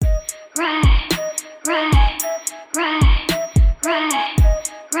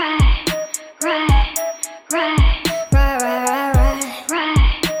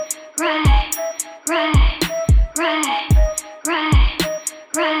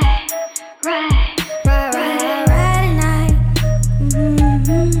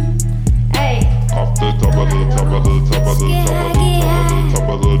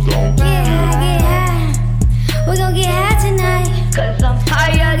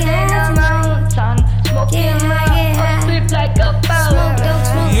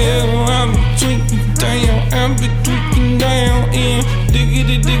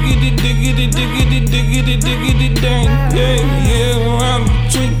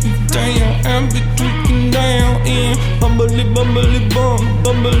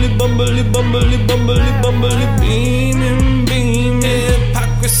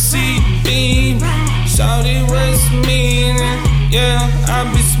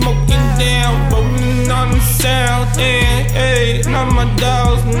not my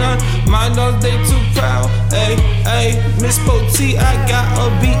dogs, none. My dogs, they too proud. Ayy, ayy, Miss Potty, I got a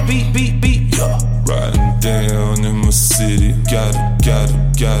beat, yeah. Riding down in my city, got a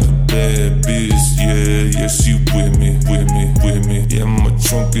bad bitch, yeah, she with me. Yeah, my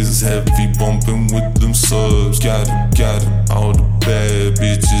trunk is heavy, bumping with them subs. Got it, all the bad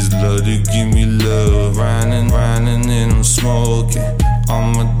bitches love to give me love. Riding and I'm smoking. All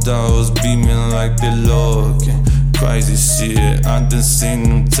my dogs beaming like they're looking. Crazy shit, I done seen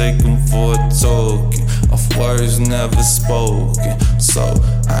them take them for a token of words never spoken. So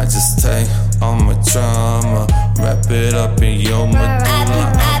I just take all my trauma, wrap it up in your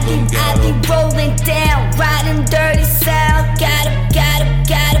medulla. I be rolling down, riding dirty south. Got a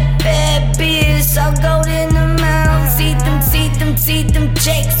bad bitch, all gold in the mouth. See them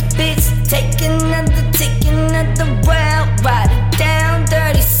jakes, bitch, taking another route. Riding down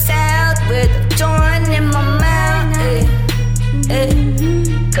dirty south with a joint in my mouth.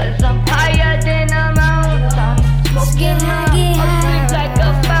 Cause I'm higher than a mountain. Smoking high, I'm sweet like a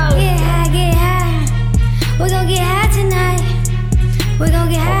fountain. Get high. We're gon' get high tonight. We're gon'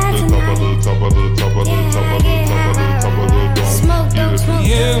 get high tonight. Top of the dome. Smoke.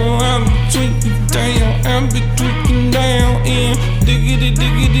 Yeah, I'm tweaking down, I'm be tweaking down, and diggity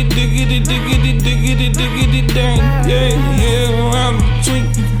down. Yeah, I'm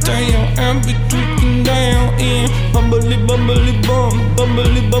tweaking down, I'm be tweaking down, and bumbly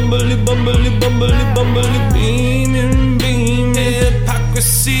beaming,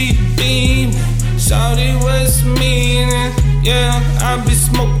 hypocrisy beaming. Shawty was meanin', yeah, I be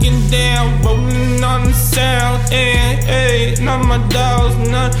smoking down, rolling on the sound, ayy, not my dogs,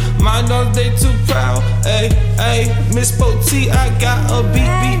 none, my dogs, they too proud, ayy, Miss Potty, I got a beat.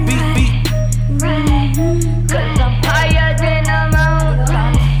 Cause I'm higher than a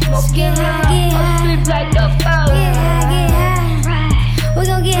mountain. Smoking high, I'm sweet like a fountain. Get high. We're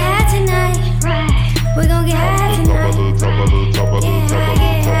gon' get high tonight. We're gon' get high tonight. Top of the